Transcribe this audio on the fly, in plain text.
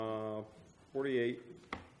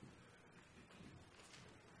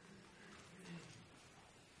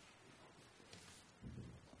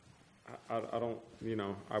I don't,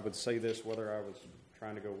 I would say this whether I was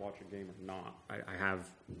trying to go watch a game or not. I have,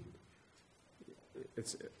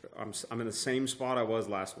 I'm in the same spot I was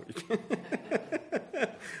last week.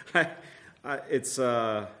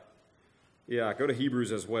 Go to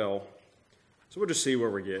Hebrews as well. So we'll just see where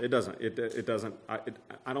we get. It doesn't,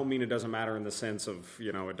 I don't mean it doesn't matter in the sense of,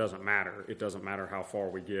 it doesn't matter. It doesn't matter how far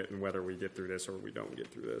we get and whether we get through this or we don't get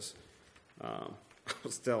through this. I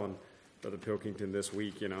was telling Brother Pilkington this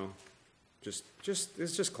week, it's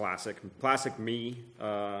just classic me.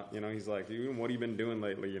 He's like, what have you been doing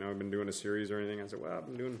lately? I've been doing a series or anything. I said, well, I've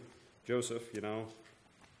been doing Joseph,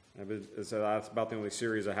 that's about the only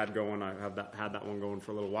series I had going. I have had that one going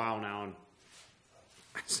for a little while now. And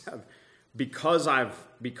I said, because I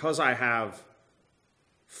have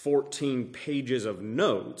 14 pages of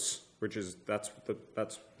notes, that's what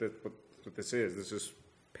this is. This is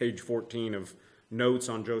page 14 of notes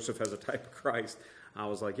on Joseph as a type of Christ. I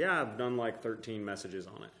was like, yeah, I've done like 13 messages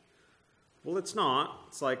on it. Well, it's not.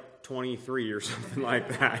 It's like 23 or something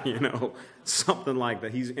like that, something like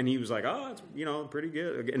that. He was like, oh, it's, pretty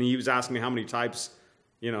good. And he was asking me how many types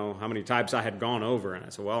I had gone over. And I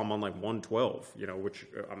said, well, I'm on like 112, which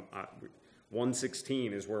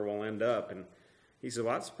 116 is where we'll end up. And he said,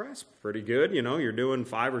 well, that's pretty good. You're doing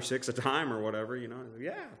 5 or 6 a time or whatever,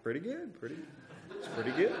 Yeah, pretty good. It's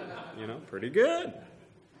pretty good, pretty good.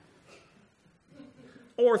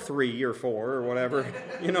 Or 3 or 4 or whatever,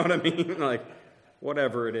 you know what I mean? Like,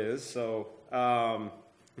 whatever it is. So, yeah,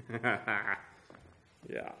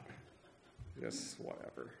 just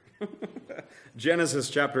whatever.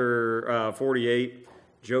 Genesis chapter 48,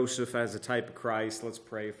 Joseph as a type of Christ. Let's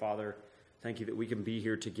pray, Father. Thank you that we can be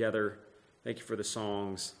here together. Thank you for the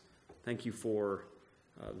songs. Thank you for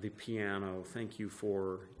the piano. Thank you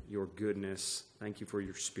for your goodness. Thank you for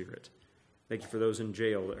your Spirit. Thank you for those in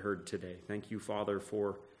jail that heard today. Thank you, Father,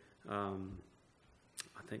 for, I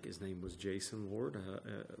think his name was Jason, Lord.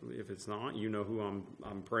 If it's not, you know who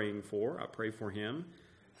I'm praying for. I pray for him,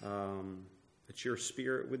 that your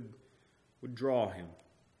Spirit would draw him,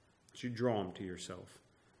 that you draw him to yourself.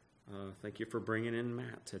 Thank you for bringing in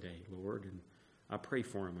Matt today, Lord. And I pray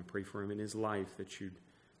for him. I pray for him in his life, that you'd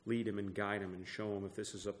lead him and guide him and show him if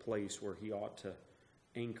this is a place where he ought to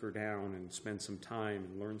anchor down and spend some time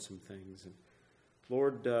and learn some things. And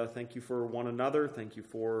Lord, thank you for one another. Thank you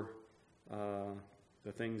for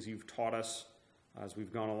the things you've taught us as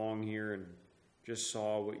we've gone along here and just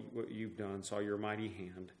saw what you've done, saw your mighty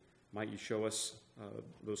hand. Might you show us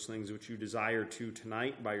those things which you desire to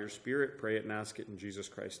tonight by your Spirit. Pray it and ask it in Jesus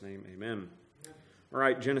Christ's name. Amen. All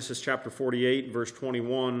right, Genesis chapter 48, verse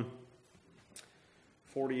 21.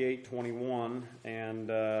 48, 21, and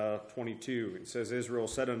 22. It says, Israel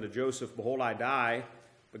said unto Joseph, Behold, I die,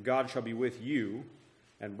 but God shall be with you,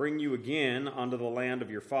 and bring you again unto the land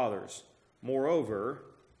of your fathers. Moreover,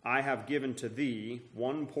 I have given to thee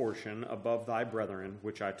one portion above thy brethren,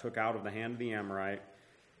 which I took out of the hand of the Amorite,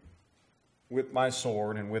 with my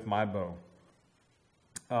sword and with my bow.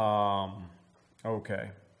 Okay.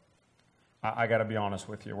 I got to be honest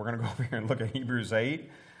with you. We're going to go over here and look at Hebrews 8.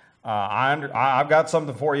 I've got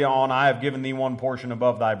something for you on, I have given thee one portion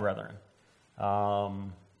above thy brethren.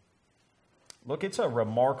 Look, it's a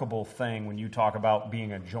remarkable thing when you talk about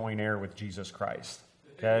being a joint heir with Jesus Christ.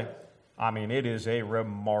 Okay? I mean, it is a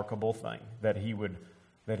remarkable thing that he would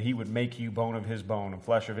make you bone of his bone and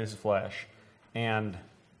flesh of his flesh and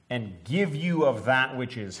give you of that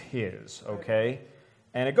which is his. Okay?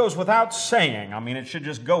 And it goes without saying, I mean, it should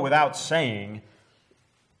just go without saying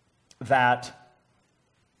that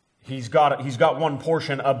He's got one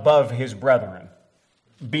portion above his brethren,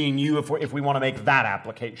 being you if we want to make that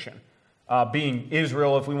application, being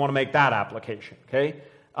Israel if we want to make that application. Okay,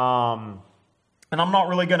 and I'm not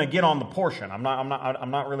really going to get on the portion. I'm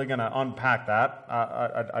not really going to unpack that.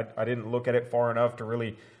 I didn't look at it far enough to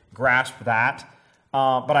really grasp that.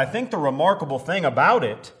 But I think the remarkable thing about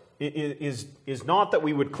it is not that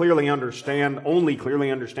we would only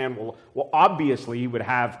clearly understand. Well, obviously he would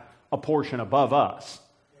have a portion above us.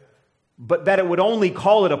 But that it would only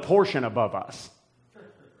call it a portion above us.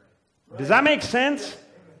 Does that make sense?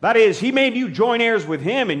 That is, he made you joint heirs with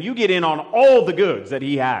him and you get in on all the goods that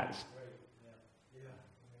he has.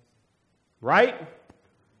 Right?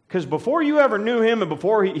 Because before you ever knew him and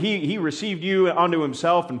before he received you unto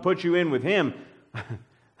himself and put you in with him,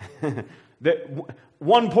 that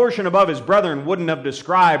one portion above his brethren wouldn't have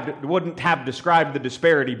described the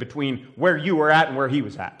disparity between where you were at and where he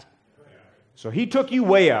was at. So he took you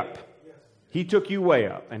way up. He took you way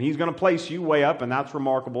up, and he's going to place you way up, and that's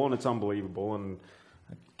remarkable, and it's unbelievable, and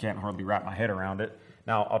I can't hardly wrap my head around it.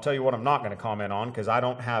 Now, I'll tell you what I'm not going to comment on, because I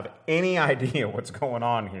don't have any idea what's going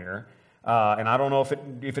on here. And I don't know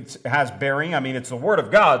if it has bearing. I mean, it's the word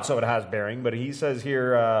of God, so it has bearing. But he says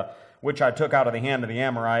here, which I took out of the hand of the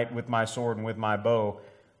Amorite with my sword and with my bow.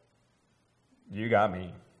 You got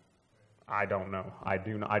me. I don't know. I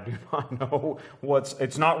do not know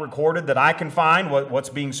it's not recorded that I can find what's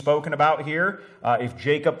being spoken about here. If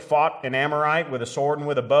Jacob fought an Amorite with a sword and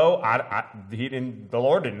with a bow, the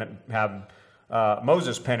Lord didn't have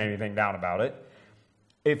Moses pen anything down about it.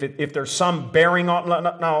 If there's some bearing on,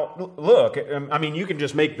 now look, I mean, you can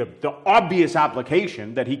just make the obvious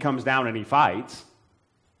application that he comes down and he fights.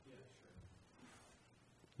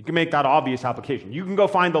 You can make that obvious application. You can go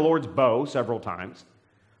find the Lord's bow several times.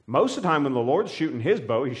 Most of the time when the Lord's shooting his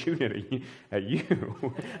bow, he's shooting it at you.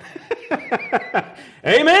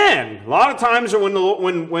 Amen. A lot of times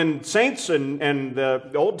when saints and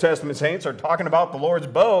the Old Testament saints are talking about the Lord's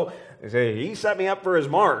bow, they say, he set me up for his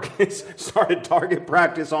mark. He started target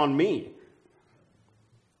practice on me.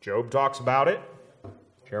 Job talks about it.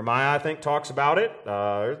 Jeremiah, I think, talks about it.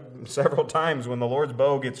 Several times when the Lord's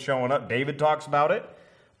bow gets showing up, David talks about it.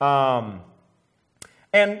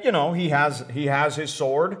 And, you know, he has his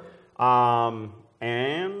sword, and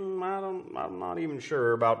I'm not even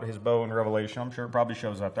sure about his bow in Revelation. I'm sure it probably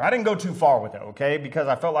shows up there. I didn't go too far with it, okay, because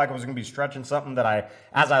I felt like I was going to be stretching something that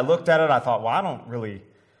as I looked at it, I thought, well,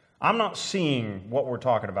 I'm not seeing what we're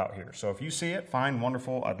talking about here. So if you see it, fine,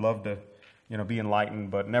 wonderful. I'd love to, be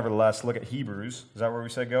enlightened, but nevertheless, look at Hebrews. Is that where we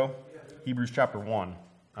said go? Yeah. Hebrews chapter 1.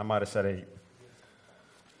 I might have said 8.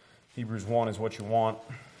 Hebrews 1 is what you want.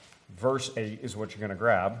 Verse 8 is what you're going to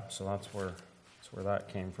grab, so that's where that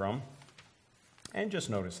came from. And just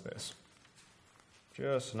notice this.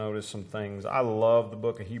 Just notice some things. I love the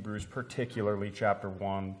book of Hebrews, particularly chapter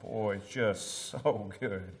 1. Boy, it's just so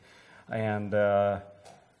good. And,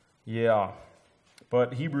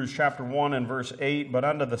 but Hebrews chapter 1 and verse 8, but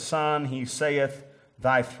unto the Son he saith,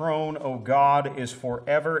 Thy throne, O God, is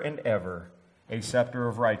forever and ever. A scepter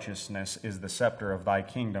of righteousness is the scepter of thy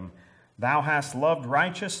kingdom. Thou hast loved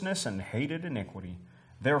righteousness and hated iniquity.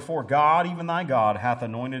 Therefore God, even thy God, hath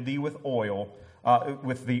anointed thee with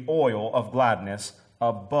the oil of gladness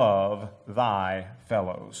above thy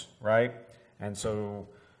fellows. Right? And so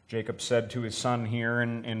Jacob said to his son here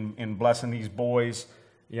in blessing these boys,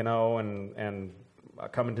 and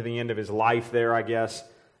coming to the end of his life there, I guess,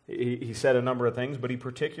 he said a number of things, but he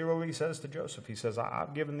particularly says to Joseph, he says,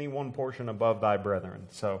 I've given thee one portion above thy brethren.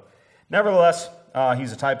 So, nevertheless,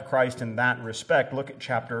 he's a type of Christ in that respect. Look at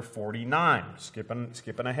chapter 49.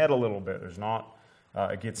 Skipping ahead a little bit.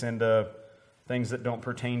 It gets into things that don't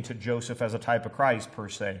pertain to Joseph as a type of Christ, per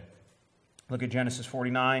se. Look at Genesis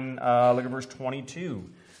 49. Look at verse 22.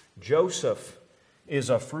 Joseph is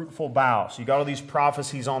a fruitful bough. So you got all these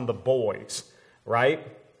prophecies on the boys, right?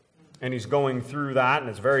 And he's going through that, and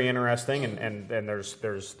it's very interesting, and there's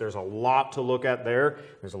a lot to look at there.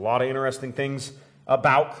 There's a lot of interesting things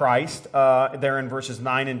about Christ there in verses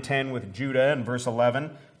 9 and 10 with Judah, and verse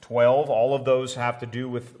 11, 12. All of those have to do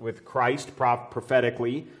with Christ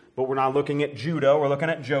prophetically, but we're not looking at Judah, we're looking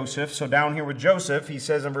at Joseph. So down here with Joseph, he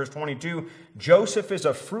says in verse 22, Joseph is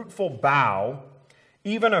a fruitful bough,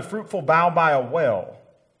 even a fruitful bough by a well,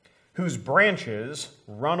 whose branches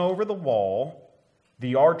run over the wall.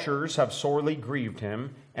 The archers have sorely grieved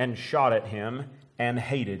him and shot at him and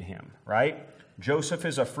hated him, right? Joseph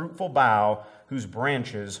is a fruitful bough whose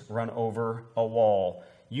branches run over a wall.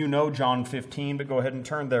 You know John 15, but go ahead and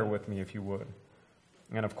turn there with me if you would.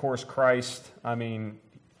 And of course, Christ, a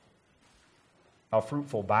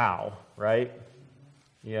fruitful bough, right?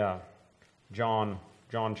 Yeah. John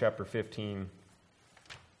chapter 15.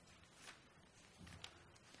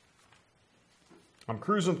 I'm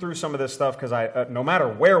cruising through some of this stuff because no matter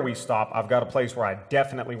where we stop, I've got a place where I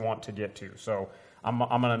definitely want to get to. So I'm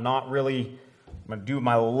going to do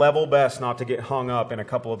my level best not to get hung up in a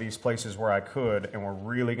couple of these places where I could, and we're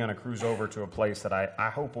really going to cruise over to a place that I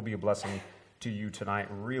hope will be a blessing to you tonight.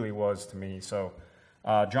 It really was to me. So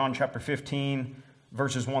John chapter 15,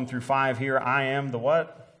 verses 1 through 5 here. I am the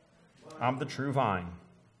what? I'm the true vine,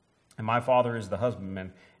 and my Father is the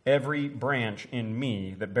husbandman. Every branch in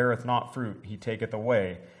me that beareth not fruit, he taketh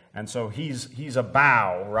away. And so he's a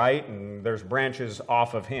bough, right? And there's branches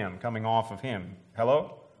off of him, coming off of him.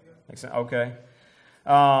 Hello? Yeah. Okay.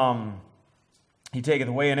 He taketh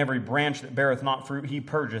away, and every branch that beareth not fruit, he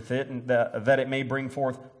purgeth it, and that it may bring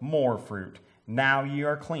forth more fruit. Now ye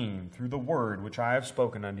are clean through the word which I have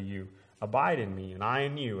spoken unto you. Abide in me, and I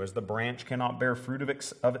in you, as the branch cannot bear fruit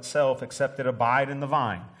of itself, except it abide in the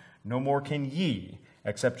vine. No more can ye,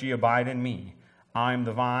 except ye abide in me. I am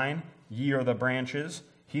the vine, ye are the branches.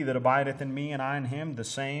 He that abideth in me, and I in him, the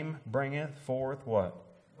same bringeth forth what?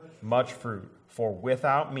 Much fruit. For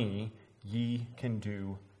without me ye can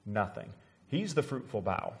do nothing. He's the fruitful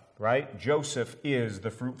bough, right? Joseph is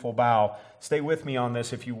the fruitful bough. Stay with me on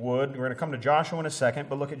this if you would. We're going to come to Joshua in a second,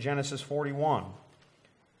 but look at Genesis 41.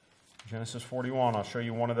 Genesis 41, I'll show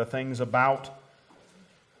you one of the things about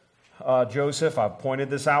Joseph. I've pointed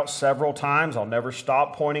this out several times. I'll never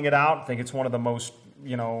stop pointing it out. I think it's one of the most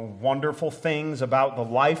wonderful things about the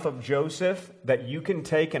life of Joseph that you can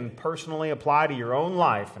take and personally apply to your own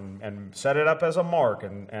life and set it up as a mark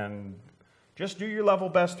and just do your level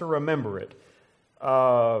best to remember it.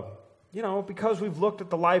 Because we've looked at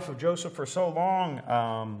the life of Joseph for so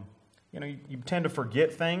long, you tend to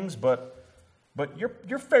forget things, but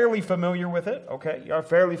you're fairly familiar with it, okay? You're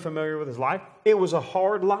fairly familiar with his life. It was a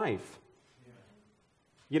hard life.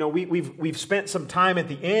 We've spent some time at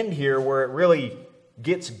the end here where it really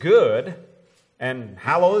gets good, and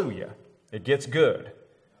hallelujah, it gets good.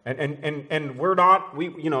 And we're not,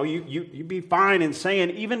 you'd be fine in saying,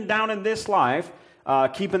 even down in this life,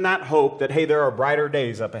 keeping that hope that, hey, there are brighter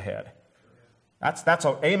days up ahead. That's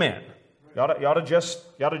amen. You ought to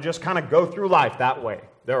just kind of go through life that way.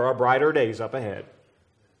 There are brighter days up ahead.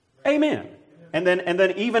 Amen. And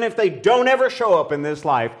then even if they don't ever show up in this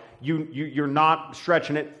life, you're not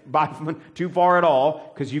stretching it by too far at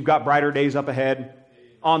all, because you've got brighter days up ahead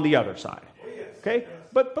on the other side. Okay?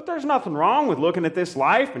 But there's nothing wrong with looking at this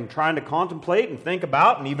life and trying to contemplate and think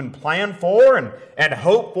about and even plan for and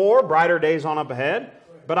hope for brighter days on up ahead.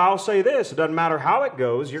 But I'll say this, it doesn't matter how it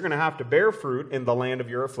goes, you're going to have to bear fruit in the land of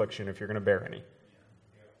your affliction if you're going to bear any.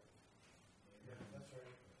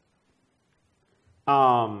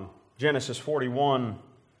 Genesis 41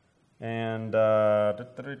 and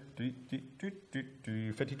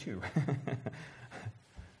 52.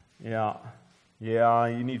 Yeah,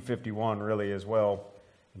 you need 51 really as well.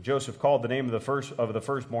 Joseph called the name of the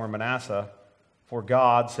firstborn Manasseh, for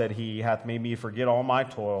God, said he, hath made me forget all my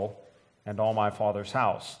toil and all my father's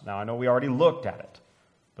house. Now, I know we already looked at it,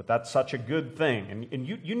 but that's such a good thing. And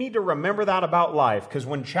you need to remember that about life, because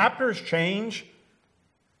when chapters change,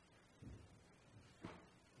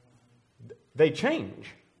 they change.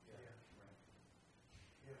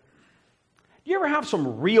 Do you ever have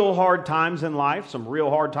some real hard times in life, some real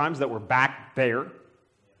hard times that were back there?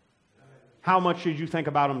 How much did you think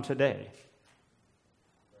about them today?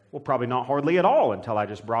 Well, probably not hardly at all until I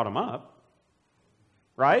just brought them up.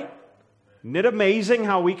 Right? Isn't it amazing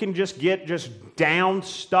how we can just get down,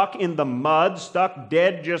 stuck in the mud, stuck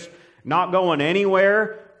dead, just not going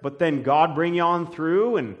anywhere, but then God bring you on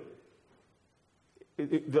through, and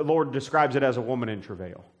the Lord describes it as a woman in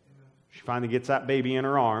travail. She finally gets that baby in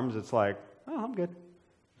her arms. It's like, oh, I'm good.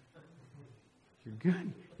 You're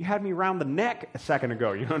good. You had me around the neck a second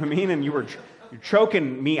ago, you know what I mean? And you're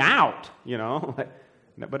choking me out, But,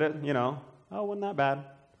 oh, wasn't that bad.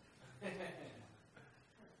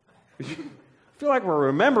 I feel like we're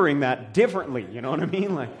remembering that differently, you know what I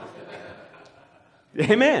mean? Like,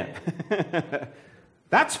 amen.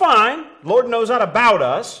 That's fine. Lord knows that about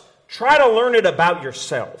us. Try to learn it about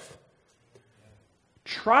yourself.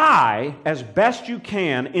 Try as best you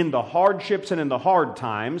can in the hardships and in the hard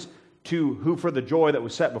times who for the joy that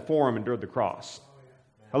was set before him endured the cross.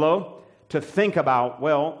 Hello? To think about,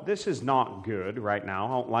 well, this is not good right now. I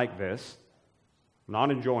don't like this. I'm not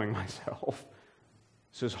enjoying myself.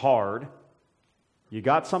 This is hard. You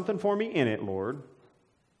got something for me in it, Lord.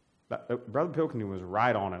 Brother Pilkington was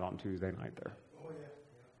right on it on Tuesday night there.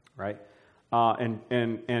 Right?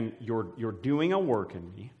 And you're doing a work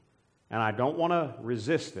in me, and I don't want to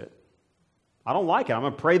resist it. I don't like it. I'm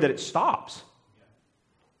going to pray that it stops.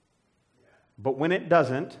 But when it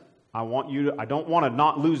doesn't, I don't want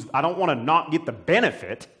to not get the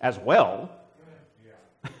benefit as well.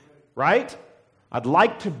 Right? I'd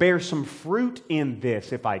like to bear some fruit in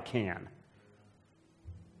this if I can.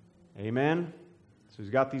 Amen? So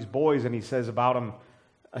he's got these boys, and he says about them,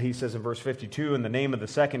 he says in verse 52, in the name of the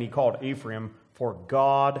second he called Ephraim, for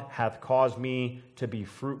God hath caused me to be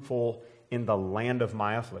fruitful in the land of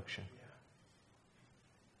my affliction.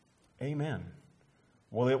 Amen.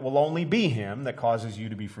 Well, it will only be him that causes you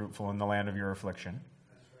to be fruitful in the land of your affliction.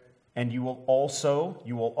 And you will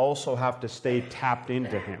also have to stay tapped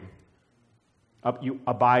into him. You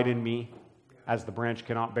abide in me as the branch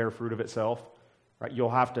cannot bear fruit of itself. Right? You'll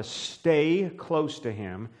have to stay close to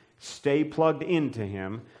him, stay plugged into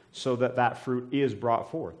him, so that fruit is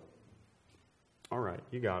brought forth. All right,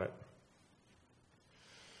 you got it.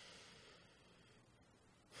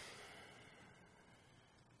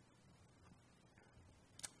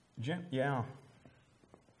 Yeah.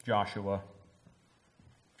 Joshua.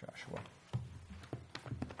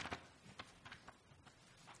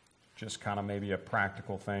 Just kind of maybe a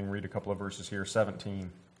practical thing. Read a couple of verses here.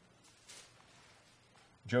 17.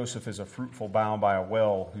 Joseph is a fruitful bough by a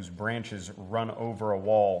well whose branches run over a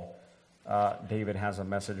wall. David has a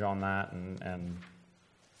message on that, and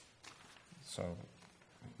so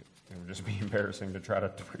it would just be embarrassing to try to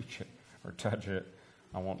preach it or touch it.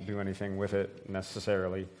 I won't do anything with it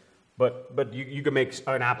necessarily. But you can make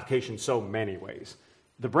an application so many ways.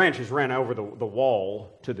 The branches ran over the wall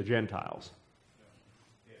to the Gentiles.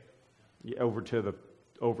 Over to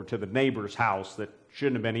the neighbor's house that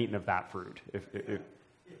shouldn't have been eating of that fruit.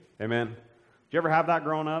 Amen. Did you ever have that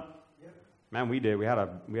growing up? Man, we did. We had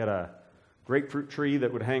a grapefruit tree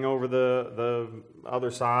that would hang over the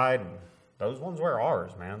other side. Those ones were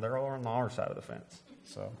ours, man. They're all on our side of the fence.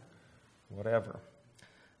 So, whatever.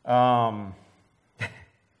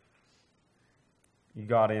 You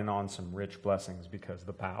got in on some rich blessings because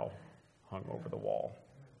the bough hung over the wall.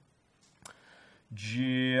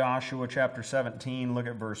 Joshua chapter 17, look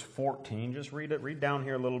at verse 14. Just read it. Read down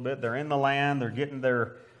here a little bit. They're in the land. They're getting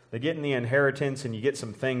the inheritance, and you get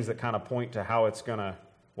some things that kind of point to how it's gonna,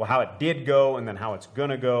 well, how it did go, and then how it's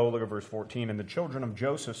gonna go. Look at verse 14. And the children of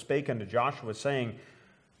Joseph spake unto Joshua, saying,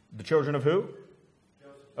 the children of who?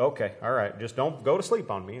 Joseph. Okay, all right. Just don't go to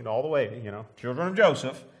sleep on me all the way. Children of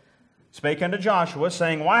Joseph spake unto Joshua,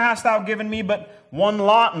 saying, why hast thou given me but one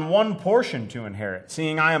lot and one portion to inherit,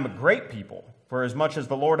 seeing I am a great people? For as much as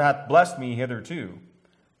the Lord hath blessed me hitherto.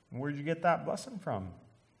 Where'd you get that blessing from?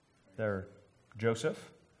 There, Joseph,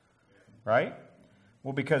 right?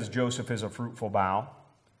 Well, because Joseph is a fruitful bough.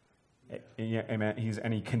 Amen.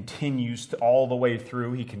 And he continues to, all the way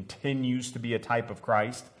through, he continues to be a type of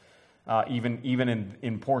Christ, even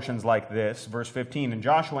in portions like this. Verse 15, and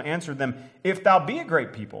Joshua answered them, if thou be a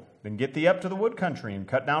great people, then get thee up to the wood country, and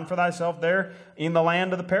cut down for thyself there in the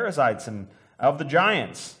land of the Perizzites and of the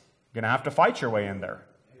giants. You're going to have to fight your way in there,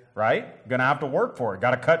 right? You're going to have to work for it.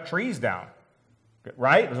 Got to cut trees down,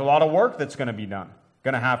 right? There's a lot of work that's going to be done.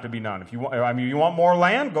 Going to have to be done. If you want more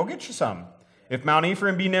land, go get you some. If Mount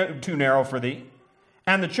Ephraim be too narrow for thee.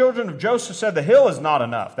 And the children of Joseph said, the hill is not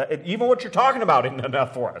enough. Even what you're talking about isn't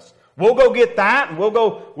enough for us. We'll go get that, and we'll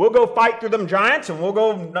go fight through them giants, and we'll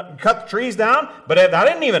go cut the trees down, but that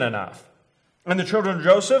isn't even enough. And the children of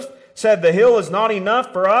Joseph said, the hill is not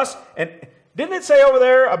enough for us. And didn't it say over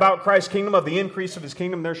there about Christ's kingdom, of the increase of his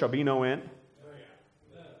kingdom there shall be no end?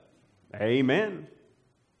 Amen.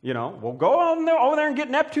 We'll go over there and get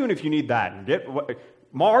Neptune if you need that, and get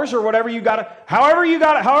Mars or whatever you got to,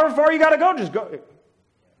 however far you got to go, just go.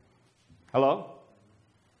 Hello?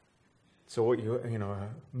 So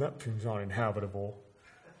Neptune's not inhabitable.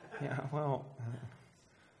 Yeah, well,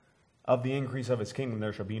 of the increase of his kingdom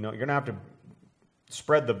there shall be no, you're going to have to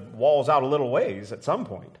spread the walls out a little ways at some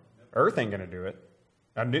point. Earth ain't going to do it.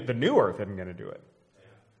 The new earth isn't going to do it.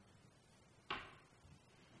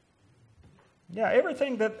 Yeah,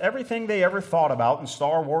 everything they ever thought about in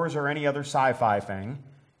Star Wars or any other sci-fi thing,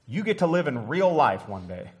 you get to live in real life one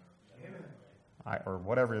day. Or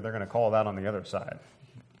whatever they're going to call that on the other side.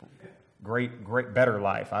 Great, better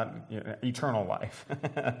life. Eternal life.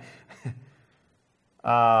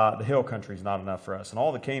 The hill country is not enough for us. And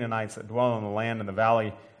all the Canaanites that dwell in the land and the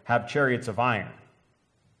valley have chariots of iron.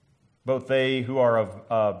 Both they who are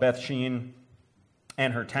of Beth-shean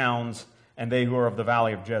and her towns, and they who are of the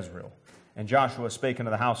valley of Jezreel. And Joshua spake unto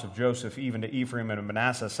the house of Joseph, even to Ephraim and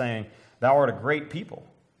Manasseh, saying, thou art a great people,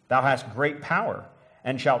 thou hast great power,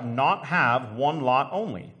 and shalt not have one lot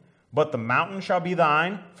only. But the mountain shall be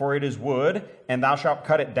thine, for it is wood, and thou shalt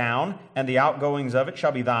cut it down, and the outgoings of it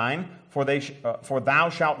shall be thine, for thou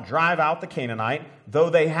shalt drive out the Canaanite, though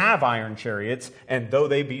they have iron chariots, and though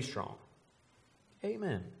they be strong.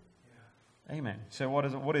 Amen. Amen. So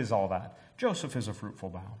what is all that? Joseph is a fruitful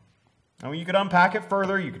bough. Now, you could unpack it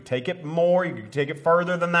further. You could take it more. You could take it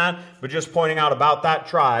further than that. But just pointing out about that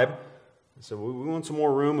tribe. So we want some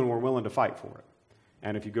more room, and we're willing to fight for it.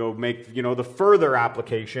 And if you go make the further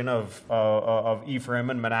application of Ephraim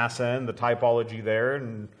and Manasseh and the typology there,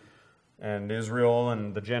 and Israel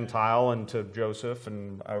and the Gentile, and to Joseph,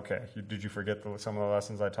 and okay, did you forget some of the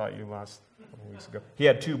lessons I taught you last couple weeks ago? He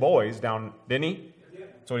had 2 boys down, didn't he?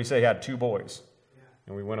 So he said he had 2 boys.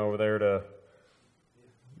 And we went over there to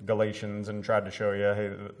Galatians and tried to show you,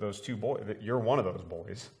 hey, those 2 boys, you're one of those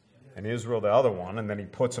boys, and Israel the other one, and then he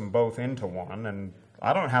puts them both into one. And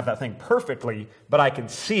I don't have that thing perfectly, but I can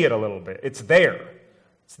see it a little bit. It's there.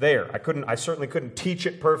 It's there. I certainly couldn't teach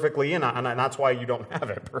it perfectly, and that's why you don't have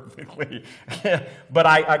it perfectly. But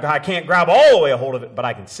I can't grab all the way a hold of it, but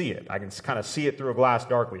I can see it. I can kind of see it through a glass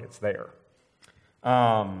darkly. It's there.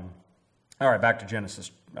 All right, back to Genesis.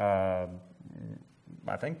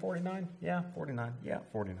 I think 49. Yeah, 49. Yeah,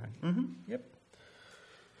 49. Yep.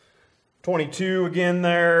 22 again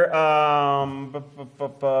there.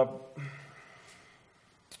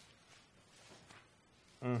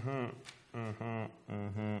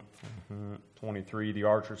 23, the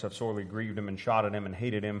archers have sorely grieved him and shot at him and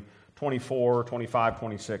hated him. 24, 25,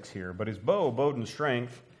 26 here. But his bow abode in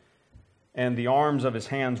strength, and the arms of his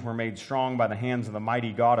hands were made strong by the hands of the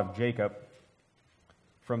mighty God of Jacob.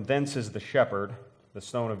 From thence is the shepherd, the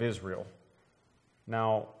stone of Israel.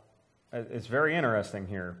 Now, it's very interesting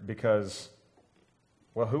here because,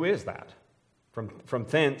 well, who is that? From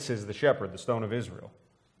thence is the shepherd, the stone of Israel.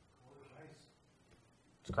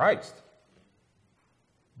 It's Christ.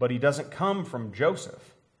 But he doesn't come from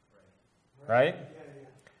Joseph, right?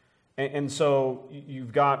 And so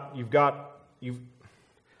you've got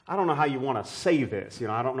I don't know how you want to say this.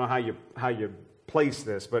 I don't know how you place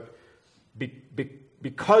this, but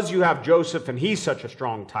because you have Joseph and he's such a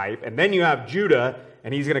strong type, and then you have Judah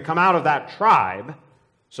and he's going to come out of that tribe.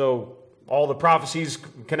 So all the prophecies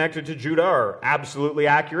connected to Judah are absolutely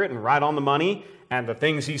accurate and right on the money, and the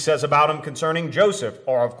things he says about him concerning Joseph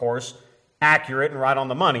are, of course, accurate and right on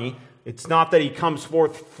the money. It's not that he comes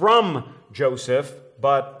forth from Joseph,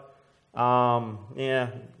 but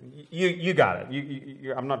you got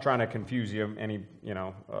it. I'm not trying to confuse you any,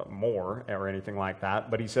 more or anything like that.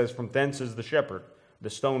 But he says, "From thence is the shepherd, the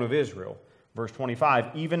stone of Israel." Verse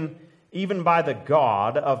 25, even by the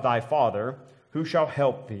God of thy father, who shall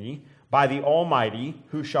help thee, by the Almighty,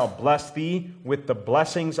 who shall bless thee with the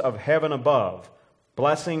blessings of heaven above,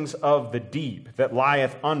 blessings of the deep that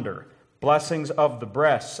lieth under, blessings of the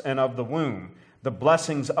breasts and of the womb. The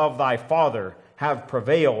blessings of thy father have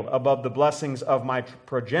prevailed above the blessings of my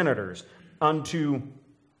progenitors unto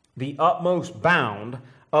the utmost bound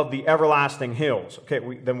of the everlasting hills. Okay,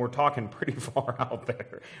 then we're talking pretty far out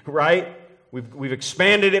there, right? We've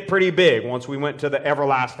expanded it pretty big once we went to the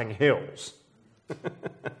everlasting hills.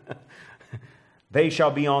 They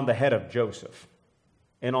shall be on the head of Joseph,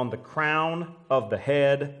 and on the crown of the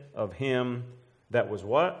head of him that was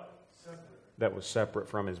what? That was separate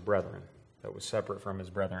from his brethren. That was separate from his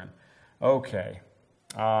brethren. Okay.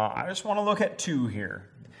 I just want to look at two here.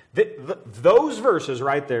 Those verses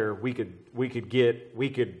right there,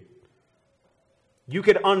 you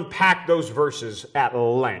could unpack those verses at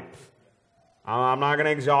length. I'm not going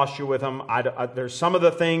to exhaust you with them. There's some of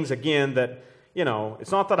the things, again, that,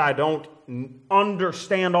 it's not that I don't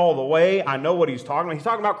understand all the way. I know what he's talking about. He's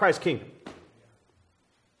talking about Christ's kingdom.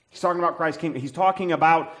 He's talking about Christ's kingdom. He's talking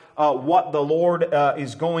about what the Lord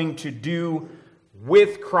is going to do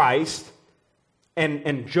with Christ,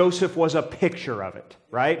 and Joseph was a picture of it,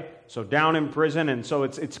 right? So down in prison, and so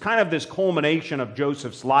it's kind of this culmination of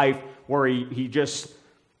Joseph's life where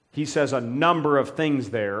he says a number of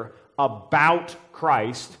things there about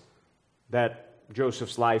Christ that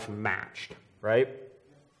Joseph's life matched, right?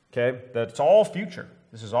 Okay, that's all future.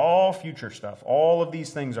 This is all future stuff. All of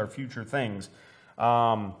these things are future things.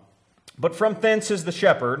 But from thence is the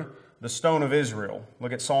shepherd, the stone of Israel.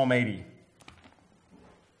 Look at Psalm 80.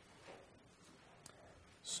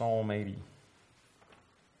 Psalm 80.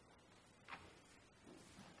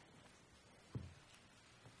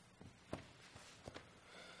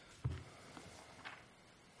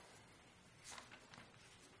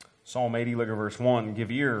 Psalm 80, look at verse 1. Give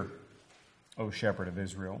ear, O shepherd of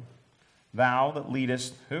Israel, thou that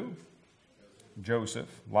leadest, who?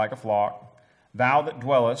 Joseph, like a flock. Thou that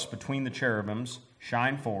dwellest between the cherubims,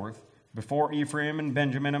 shine forth. Before Ephraim and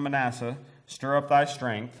Benjamin and Manasseh, stir up thy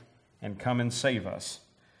strength, and come and save us.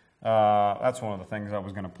 That's one of the things I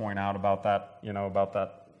was going to point out about that, about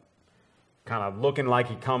that kind of looking like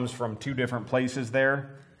he comes from two different places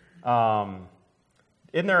there.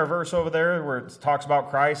 Isn't there a verse over there where it talks about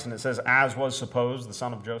Christ and it says, as was supposed, the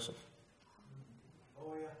son of Joseph?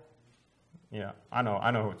 Oh, yeah. Yeah, I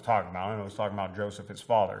know who it's talking about. I know it's talking about Joseph, his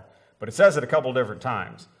father. But it says it a couple different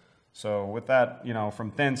times. So with that,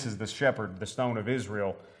 from thence is the shepherd, the stone of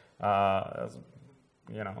Israel. I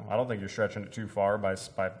don't think you're stretching it too far by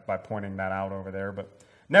pointing that out over there. But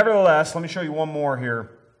nevertheless, let me show you one more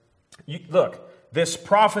here. Look, this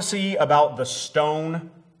prophecy about the stone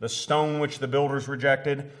which the builders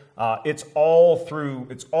rejected, it's all through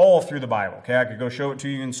the Bible. Okay, I could go show it to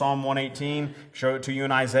you in Psalm 118, show it to you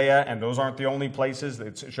in Isaiah, and those aren't the only places.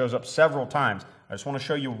 It shows up several times. I just want to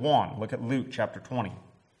show you one. Look at Luke chapter 20.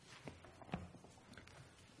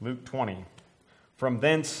 Luke 20. From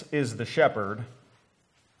thence is the shepherd,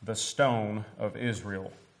 the stone of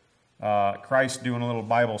Israel. Christ doing a little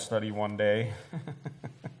Bible study one day.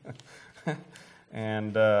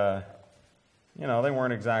 And, they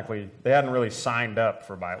hadn't really signed up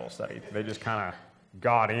for Bible study. They just kind of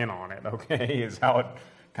got in on it, okay, is how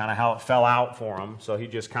kind of how it fell out for him. So he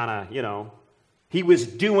just kind of, he was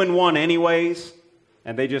doing one anyways,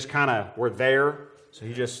 and they just kind of were there. So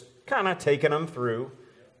he just kind of taking them through,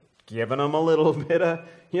 giving them a little bit of,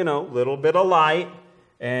 little bit of light.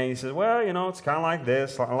 And he says, well, it's kind of like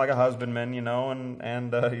this, like a husbandman,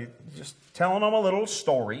 and he's just telling them a little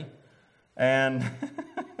story. And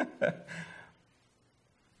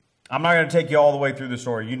I'm not going to take you all the way through the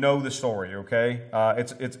story. You know the story, okay?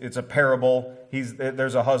 It's a parable.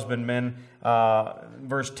 There's a husbandman,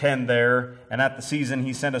 verse 10 there. And at the season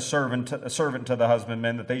he sent a servant to the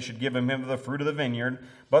husbandman that they should give him of the fruit of the vineyard.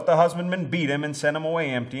 But the husbandman beat him and sent him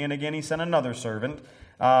away empty. And again he sent another servant.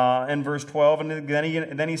 In verse 12, and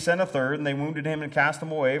then he sent a third, and they wounded him and cast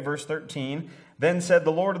him away. Verse 13, then said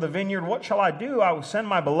the Lord of the vineyard, what shall I do? I will send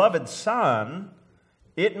my beloved son.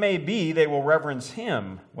 It may be they will reverence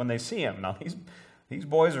him when they see him. Now, these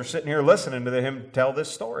boys are sitting here listening to him tell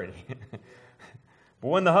this story. But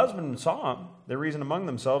when the husband saw him, they reasoned among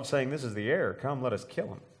themselves, saying, this is the heir. Come, let us kill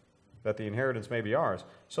him, that the inheritance may be ours.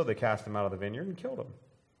 So they cast him out of the vineyard and killed him.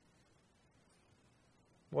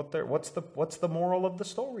 What's the moral of the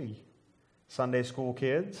story, Sunday school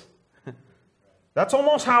kids? That's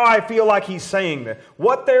almost how I feel like he's saying that.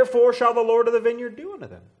 What therefore shall the Lord of the vineyard do unto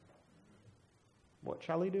them? What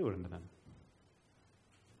shall he do unto them?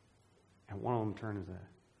 And one of them turned his head.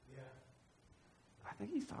 Yeah. I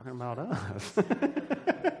think he's talking about us.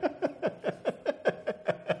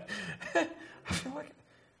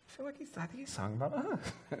 I think he's talking about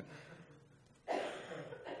us.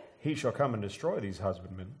 He shall come and destroy these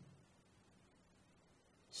husbandmen.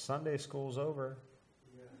 Sunday school's over.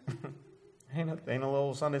 Yeah. ain't a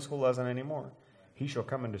little Sunday school lesson anymore. He shall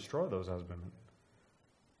come and destroy those husbandmen,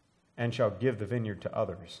 and shall give the vineyard to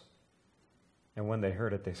others. And when they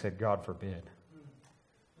heard it, they said, God forbid.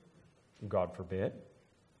 God forbid.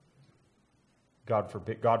 God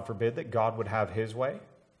forbid that God would have his way.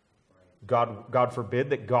 God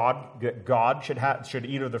forbid that God should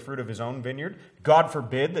eat of the fruit of his own vineyard. God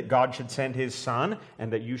forbid that God should send his son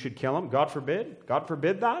and that you should kill him. God forbid. God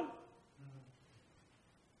forbid that.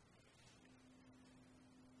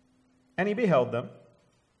 And he beheld them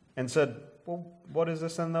and said, well, what is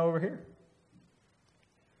this then over here?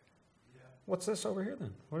 What's this over here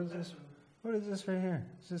then? What is this? What is this right here?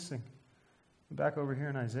 What's this thing? Back over here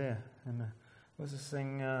in Isaiah. And what's this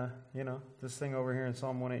thing, this thing over here in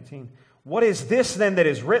Psalm 118? What is this then that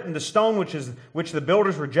is written? The stone which the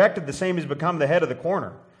builders rejected, the same has become the head of the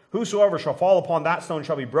corner. Whosoever shall fall upon that stone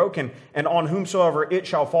shall be broken, and on whomsoever it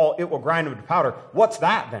shall fall, it will grind him to powder. What's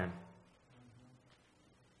that then?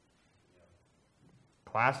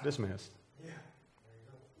 Class dismissed.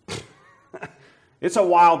 It's a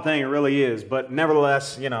wild thing, it really is. But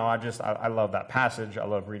nevertheless, I love that passage. I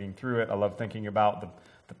love reading through it. I love thinking about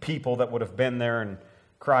the people that would have been there in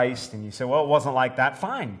Christ. And you say, well, it wasn't like that.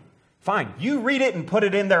 Fine. You read it and put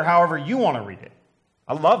it in there however you want to read it.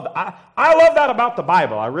 I love that about the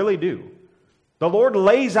Bible. I really do. The Lord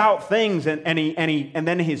lays out things and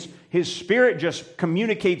then His Spirit just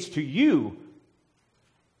communicates to you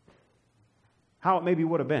how it maybe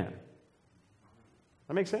would have been.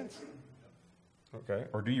 That makes sense? Okay.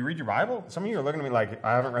 Or do you read your Bible? Some of you are looking at me like,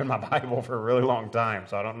 I haven't read my Bible for a really long time,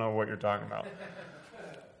 so I don't know what you're talking about.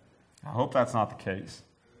 I hope that's not the case.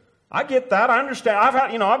 I get that. I understand.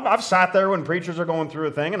 I've sat there when preachers are going through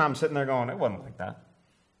a thing, and I'm sitting there going, it wasn't like that.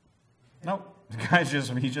 Nope. The guy's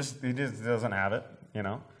he just doesn't have it,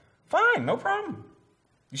 Fine, no problem.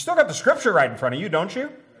 You still got the scripture right in front of you, don't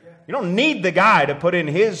you? You don't need the guy to put in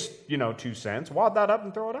his, 2 cents. Wad that up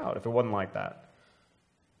and throw it out if it wasn't like that.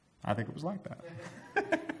 I think it was like that.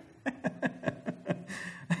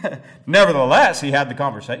 Nevertheless, he had the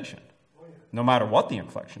conversation. No matter what the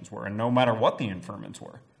inflections were and no matter what the infirmants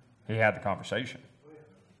were, he had the conversation.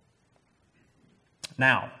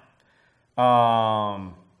 Now,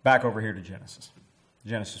 back over here to Genesis.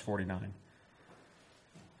 Genesis 49.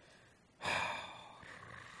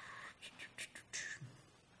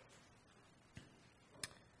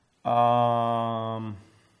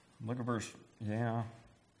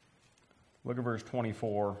 Look at verse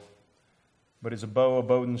 24. But his bow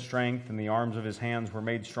abode in strength, and the arms of his hands were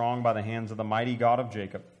made strong by the hands of the mighty God of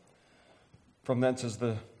Jacob. From thence is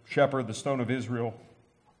the shepherd, the stone of Israel,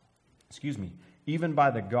 even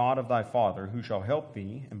by the God of thy father, who shall help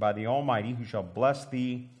thee, and by the Almighty, who shall bless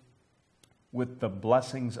thee with the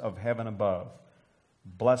blessings of heaven above,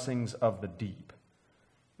 blessings of the deep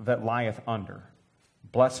that lieth under,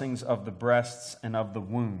 blessings of the breasts and of the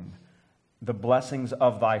womb. The blessings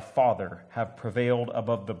of thy father have prevailed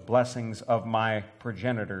above the blessings of my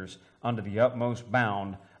progenitors unto the utmost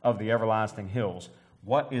bound of the everlasting hills.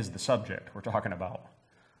 What is the subject we're talking about?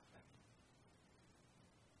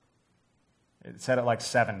 It said it like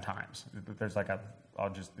 7 times. There's like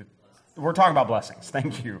we're talking about blessings.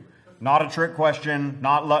 Thank you. Not a trick question,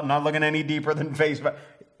 not looking any deeper than Facebook.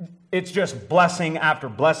 It's just blessing after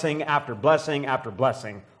blessing after blessing after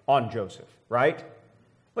blessing on Joseph, right?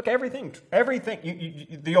 Look, everything,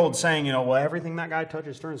 the old saying, well, everything that guy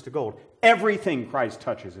touches turns to gold. Everything Christ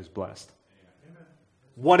touches is blessed.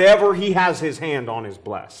 Whatever he has his hand on is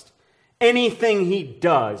blessed. Anything he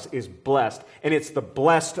does is blessed, and it's the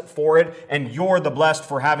blessed for it, and you're the blessed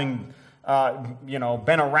for having,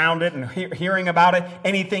 been around it and hearing about it.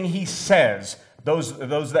 Anything he says, those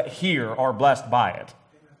that hear are blessed by it.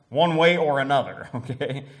 One way or another,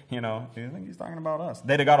 okay? Do you think he's talking about us?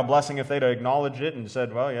 They'd have got a blessing if they'd have acknowledged it and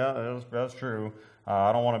said, well, yeah, that's true.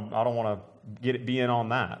 I don't want to be in on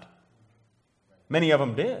that. Many of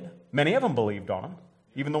them did. Many of them believed on him.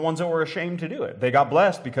 Even the ones that were ashamed to do it. They got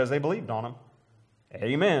blessed because they believed on him.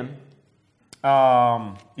 Amen.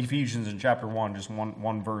 Ephesians in chapter 1, just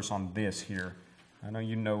one verse on this here. I know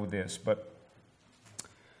you know this, but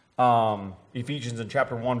Ephesians in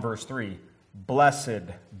chapter 1, verse 3.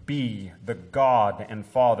 Blessed be the God and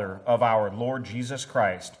Father of our Lord Jesus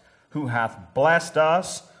Christ, who hath blessed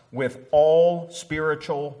us with all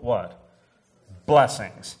spiritual, what?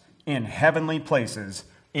 Blessings in heavenly places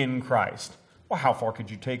in Christ. Well, how far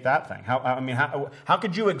could you take that thing? How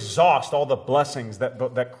could you exhaust all the blessings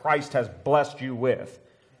that Christ has blessed you with?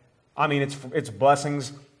 It's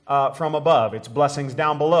blessings from above. It's blessings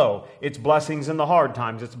down below. It's blessings in the hard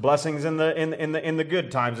times. It's blessings in the good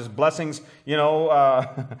times. It's blessings,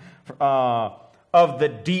 of the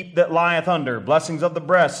deep that lieth under, blessings of the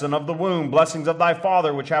breasts and of the womb, blessings of thy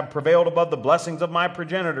father which have prevailed above the blessings of my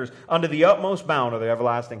progenitors unto the utmost bound of the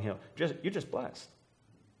everlasting hill. You're just blessed.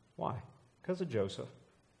 Why? Because of Joseph.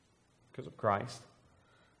 Because of Christ.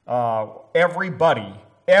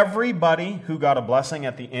 Everybody who got a blessing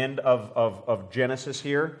at the end of Genesis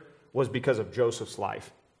here was because of Joseph's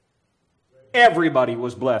life. Everybody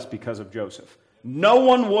was blessed because of Joseph. No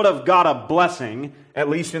one would have got a blessing, at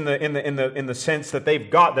least in the sense that they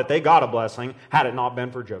got a blessing, had it not been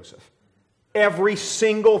for Joseph. Every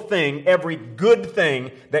single thing, every good thing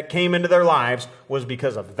that came into their lives was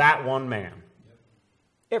because of that one man.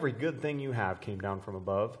 Every good thing you have came down from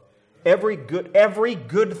above. Every good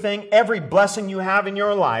thing, every blessing you have in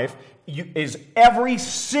your life every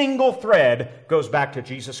single thread goes back to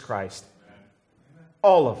Jesus Christ.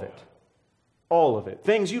 All of it. All of it.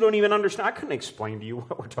 Things you don't even understand. I couldn't explain to you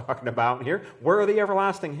what we're talking about here. Where are the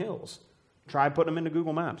everlasting hills? Try putting them into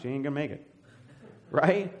Google Maps. You ain't going to make it.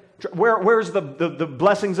 Right? Where's the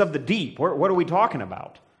blessings of the deep? What are we talking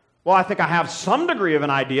about? Well, I think I have some degree of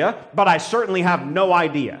an idea, but I certainly have no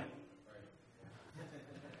idea.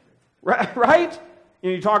 Right?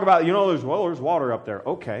 You talk about, there's water up there.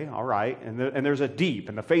 Okay, all right. And there's a deep,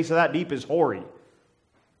 and the face of that deep is hoary.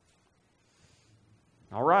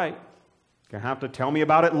 All right. You're going to have to tell me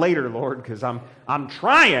about it later, Lord, because I'm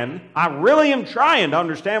trying. I really am trying to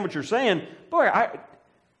understand what you're saying. Boy,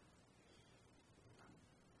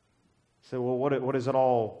 So, well, what does it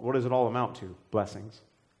all amount to? Blessings.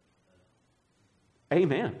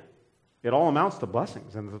 Amen. It all amounts to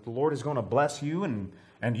blessings, and that the Lord is going to bless you, and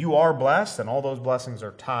you are blessed, and all those blessings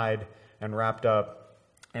are tied and wrapped up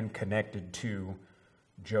and connected to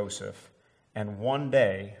Joseph. And one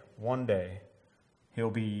day, he'll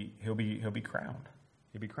be crowned.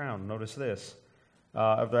 He'll be crowned. Notice this: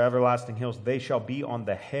 of the everlasting hills, they shall be on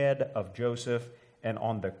the head of Joseph, and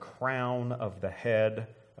on the crown of the head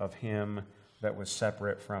of him that was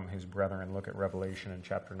separate from his brethren. Look at Revelation in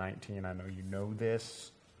chapter 19. I know you know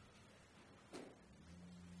this.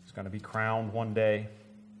 He's going to be crowned one day.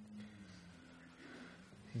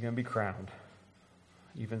 He's going to be crowned.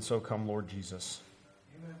 Even so come Lord Jesus.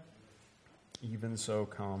 Amen. Even so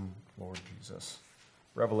come Lord Jesus.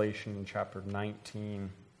 Revelation chapter 19.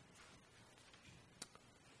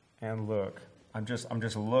 And look, I'm just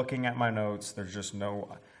looking at my notes. There's just no...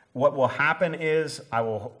 What will happen is I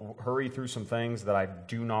will hurry through some things that I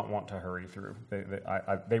do not want to hurry through.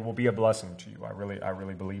 They will be a blessing to you. I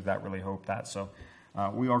really believe that. Really hope that. So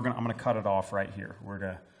I'm going to cut it off right here. We're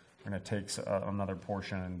going to take another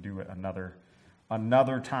portion and do it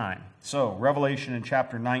another time. So Revelation in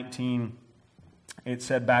chapter 19, it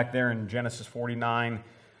said back there in Genesis 49.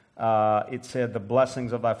 It said, the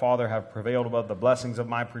blessings of thy father have prevailed above the blessings of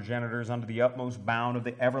my progenitors unto the utmost bound of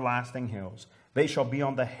the everlasting hills. They shall be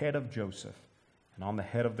on the head of Joseph, and on the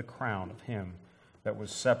head of the crown of him that was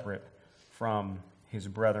separate from his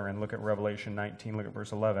brethren. Look at Revelation 19, look at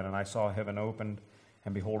verse 11. And I saw heaven opened,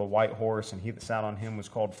 and behold a white horse, and he that sat on him was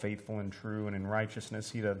called Faithful and True, and in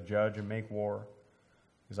righteousness he doth judge and make war.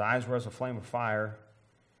 His eyes were as a flame of fire,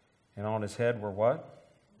 And on his head were what?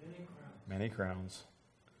 Many crowns. Many crowns.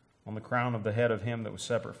 On the crown of the head of him that was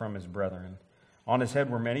separate from his brethren. On his head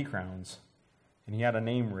were many crowns. And he had a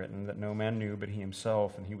name written that no man knew but he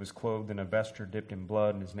himself. And he was clothed in a vesture dipped in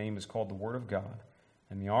blood, and his name is called the Word of God.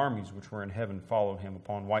 And the armies which were in heaven followed him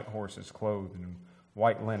upon white horses, clothed in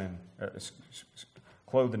white linen,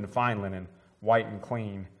 clothed in fine linen, white and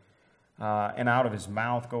clean. And out of his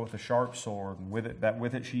mouth goeth a sharp sword, and with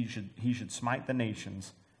it he should smite the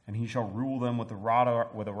nations, and he shall rule them with a rod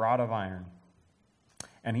of iron.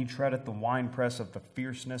 And he treadeth the winepress of the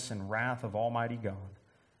fierceness and wrath of Almighty God.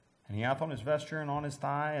 And he hath on his vesture and on his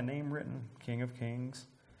thigh a name written, King of Kings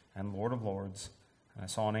and Lord of Lords. And I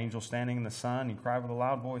saw an angel standing in the sun. He cried with a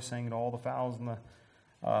loud voice, saying to all the fowls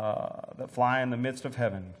that fly in the midst of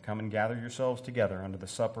heaven, come and gather yourselves together unto the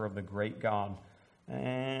supper of the great God.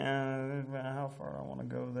 And how far I want to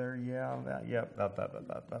go there?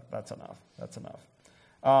 That's enough. That's enough.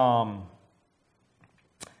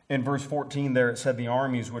 In verse 14 there it said, the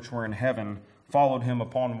armies which were in heaven followed him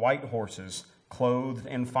upon white horses, clothed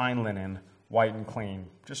in fine linen, white and clean.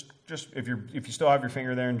 Just if you still have your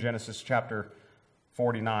finger there in Genesis chapter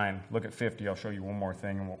 49, look at 50. I'll show you one more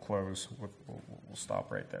thing and we'll close. We'll stop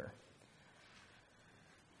right there.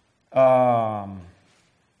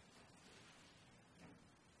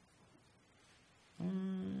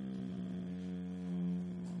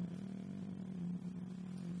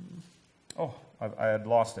 Oh, I had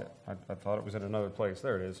lost it. I thought it was in another place.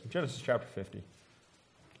 There it is. Genesis chapter 50.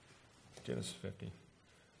 Genesis 50.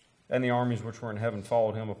 And the armies which were in heaven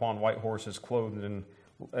followed him upon white horses, clothed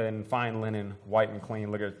in fine linen, white and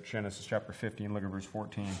clean. Look at Genesis chapter 50 and look at verse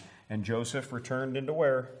 14. And Joseph returned into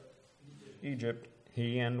where? Egypt.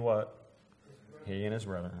 He and what? He and his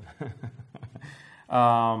brethren.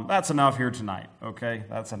 That's enough here tonight, okay?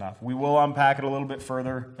 That's enough. We will unpack it a little bit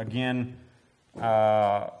further. Again,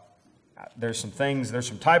 there's some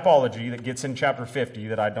typology that gets in chapter 50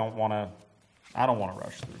 that I don't want to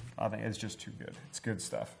rush through. I think it's just too good. It's good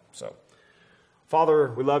stuff. So,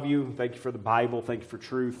 Father, we love you. Thank you for the Bible. Thank you for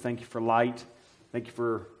truth. Thank you for light. Thank you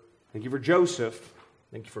for Joseph.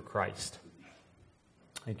 Thank you for Christ.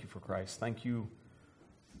 Thank you for Christ. Thank you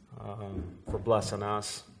for blessing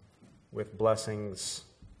us with blessings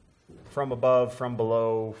from above, from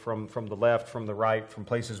below, from the left, from the right, from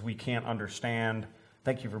places we can't understand.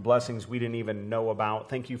 Thank you for blessings we didn't even know about.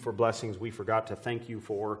 Thank you for blessings we forgot to thank you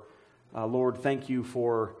for. Lord, thank you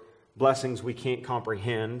for blessings we can't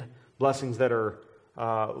comprehend, blessings that are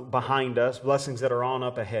behind us, blessings that are on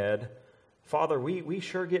up ahead. Father, we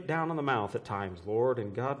sure get down on the mouth at times, Lord.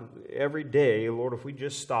 And God, every day, Lord, if we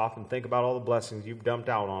just stop and think about all the blessings you've dumped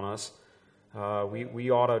out on us, we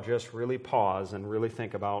ought to just really pause and really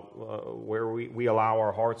think about where we allow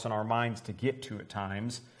our hearts and our minds to get to at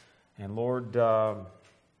times. And Lord,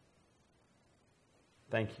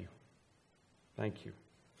 thank you. Thank you.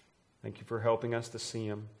 Thank you for helping us to see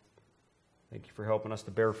Him. Thank you for helping us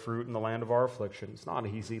to bear fruit in the land of our affliction. It's not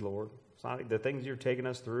easy, Lord. It's not the things you're taking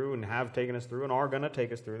us through and have taken us through and are going to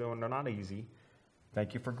take us through, though, and they're not easy.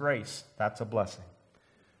 Thank you for grace. That's a blessing.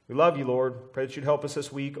 We love you, Lord. Pray that you'd help us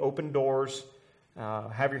this week. Open doors.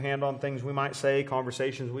 Have your hand on things we might say,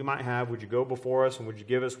 conversations we might have. Would you go before us, and would you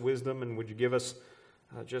give us wisdom, and would you give us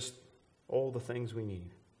just all the things we need?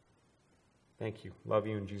 Thank you. Love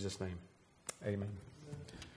you in Jesus' name. Amen.